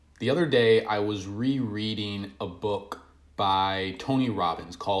The other day, I was rereading a book by Tony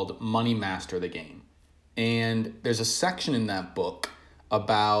Robbins called Money Master the Game. And there's a section in that book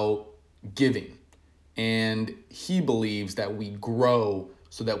about giving. And he believes that we grow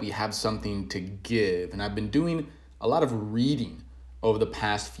so that we have something to give. And I've been doing a lot of reading over the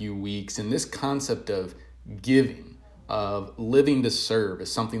past few weeks. And this concept of giving, of living to serve,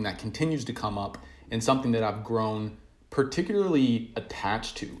 is something that continues to come up and something that I've grown particularly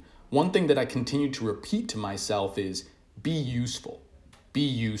attached to. One thing that I continue to repeat to myself is be useful, be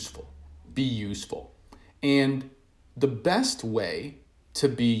useful, be useful. And the best way to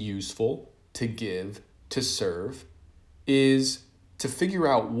be useful, to give, to serve, is to figure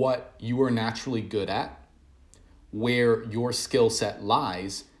out what you are naturally good at, where your skill set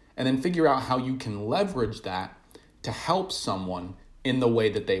lies, and then figure out how you can leverage that to help someone in the way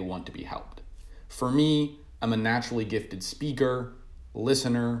that they want to be helped. For me, I'm a naturally gifted speaker,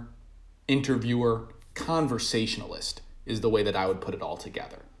 listener, interviewer, conversationalist is the way that I would put it all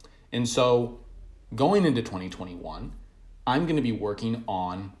together. And so going into 2021, I'm going to be working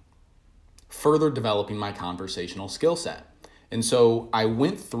on further developing my conversational skill set. And so I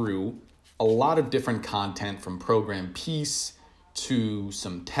went through a lot of different content, from Program Peace to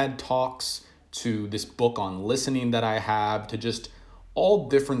some TED Talks to this book on listening that I have, to just all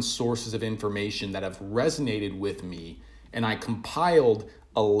different sources of information that have resonated with me. And I compiled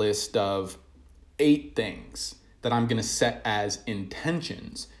a list of 8 things that I'm going to set as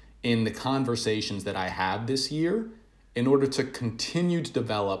intentions in the conversations that I have this year in order to continue to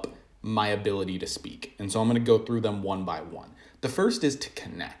develop my ability to speak. And so I'm going to go through them one by one. The first is to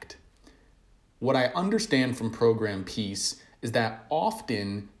connect. What I understand from Program Peace is that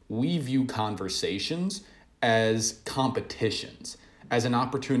often we view conversations as competitions, as an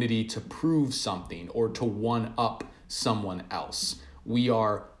opportunity to prove something or to one up someone else. We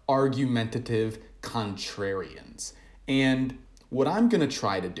are argumentative contrarians. And what I'm going to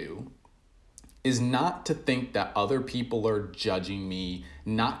try to do is not to think that other people are judging me,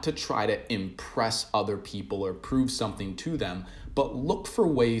 not to try to impress other people or prove something to them, but look for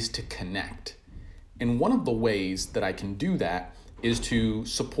ways to connect. And one of the ways that I can do that is to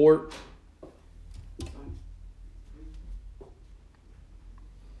support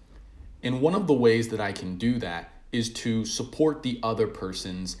the other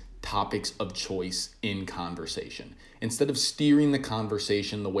person's topics of choice in conversation. Instead of steering the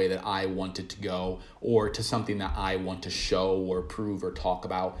conversation the way that I want it to go, or to something that I want to show or prove or talk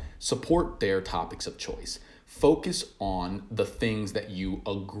about, support their topics of choice. Focus on the things that you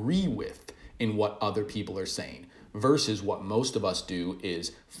agree with in what other people are saying, versus what most of us do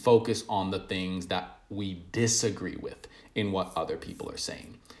is focus on the things that we disagree with in what other people are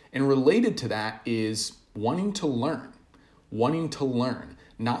saying. And related to that is wanting to learn,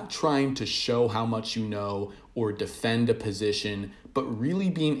 not trying to show how much you know or defend a position, but really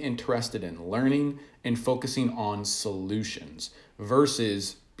being interested in learning and focusing on solutions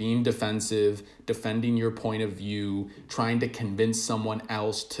versus being defensive, defending your point of view, trying to convince someone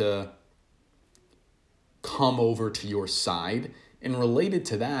else to come over to your side. And related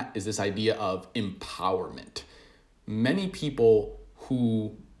to that is this idea of empowerment. Many people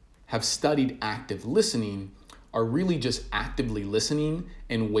who have studied active listening are really just actively listening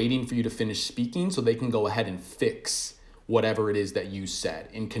and waiting for you to finish speaking so they can go ahead and fix whatever it is that you said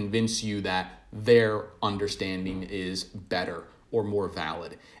and convince you that their understanding is better or more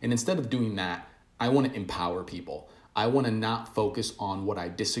valid. And instead of doing that, I want to empower people. I want to not focus on what I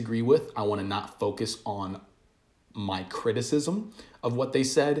disagree with. I want to not focus on my criticism of what they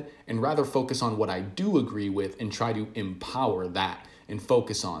said, and rather focus on what I do agree with and try to empower that and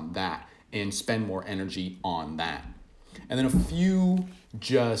focus on that and spend more energy on that. And then a few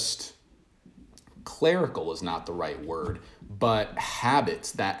just clerical is not the right word, but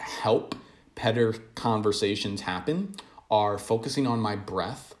habits that help better conversations happen are focusing on my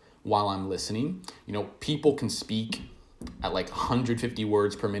breath while I'm listening. You know, people can speak at like 150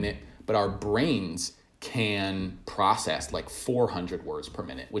 words per minute, but our brains can process like 400 words per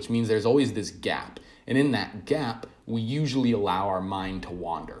minute, which means there's always this gap. And in that gap, we usually allow our mind to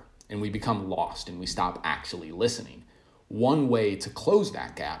wander and we become lost and we stop actually listening. One way to close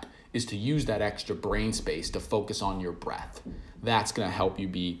that gap is to use that extra brain space to focus on your breath. That's going to help you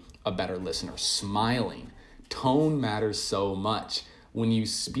be a better listener. Smiling. Tone matters so much. When you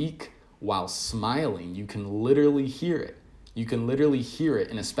speak while smiling, you can literally hear it.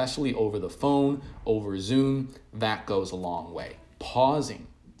 And especially over the phone, over Zoom, that goes a long way. Pausing.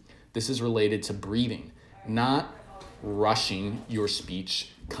 This is related to breathing, not rushing your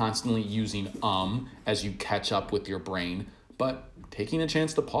speech, constantly using as you catch up with your brain, but taking a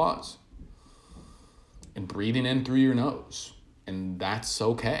chance to pause and breathing in through your nose. And that's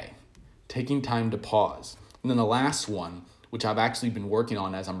okay. Taking time to pause. And then the last one, which I've actually been working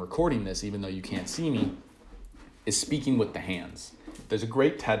on as I'm recording this, even though you can't see me, is speaking with the hands. There's a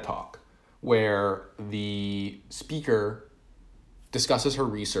great TED Talk where the speaker discusses her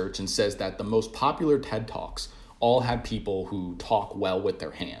research and says that the most popular TED Talks all have people who talk well with their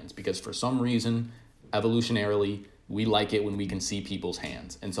hands, because for some reason, evolutionarily, we like it when we can see people's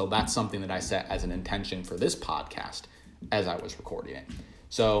hands. And so that's something that I set as an intention for this podcast as I was recording it.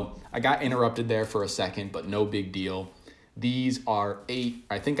 So I got interrupted there for a second, but no big deal. These are 8,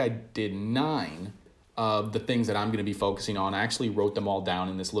 I think I did 9 of the things that I'm going to be focusing on. I actually wrote them all down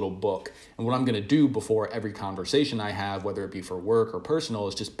in this little book. And what I'm going to do before every conversation I have, whether it be for work or personal,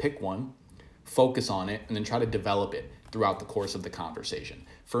 is just pick one, focus on it, and then try to develop it throughout the course of the conversation.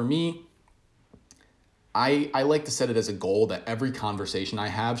 For me, I like to set it as a goal that every conversation I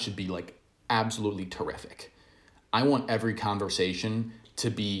have should be like absolutely terrific. I want every conversation to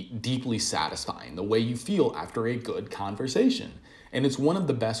be deeply satisfying, the way you feel after a good conversation. And it's one of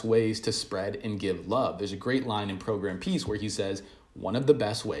the best ways to spread and give love. There's a great line in Program Peace where he says, one of the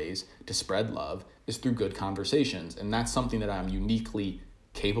best ways to spread love is through good conversations. And that's something that I'm uniquely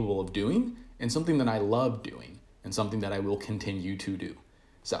capable of doing, and something that I love doing, and something that I will continue to do.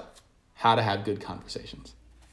 So, how to have good conversations.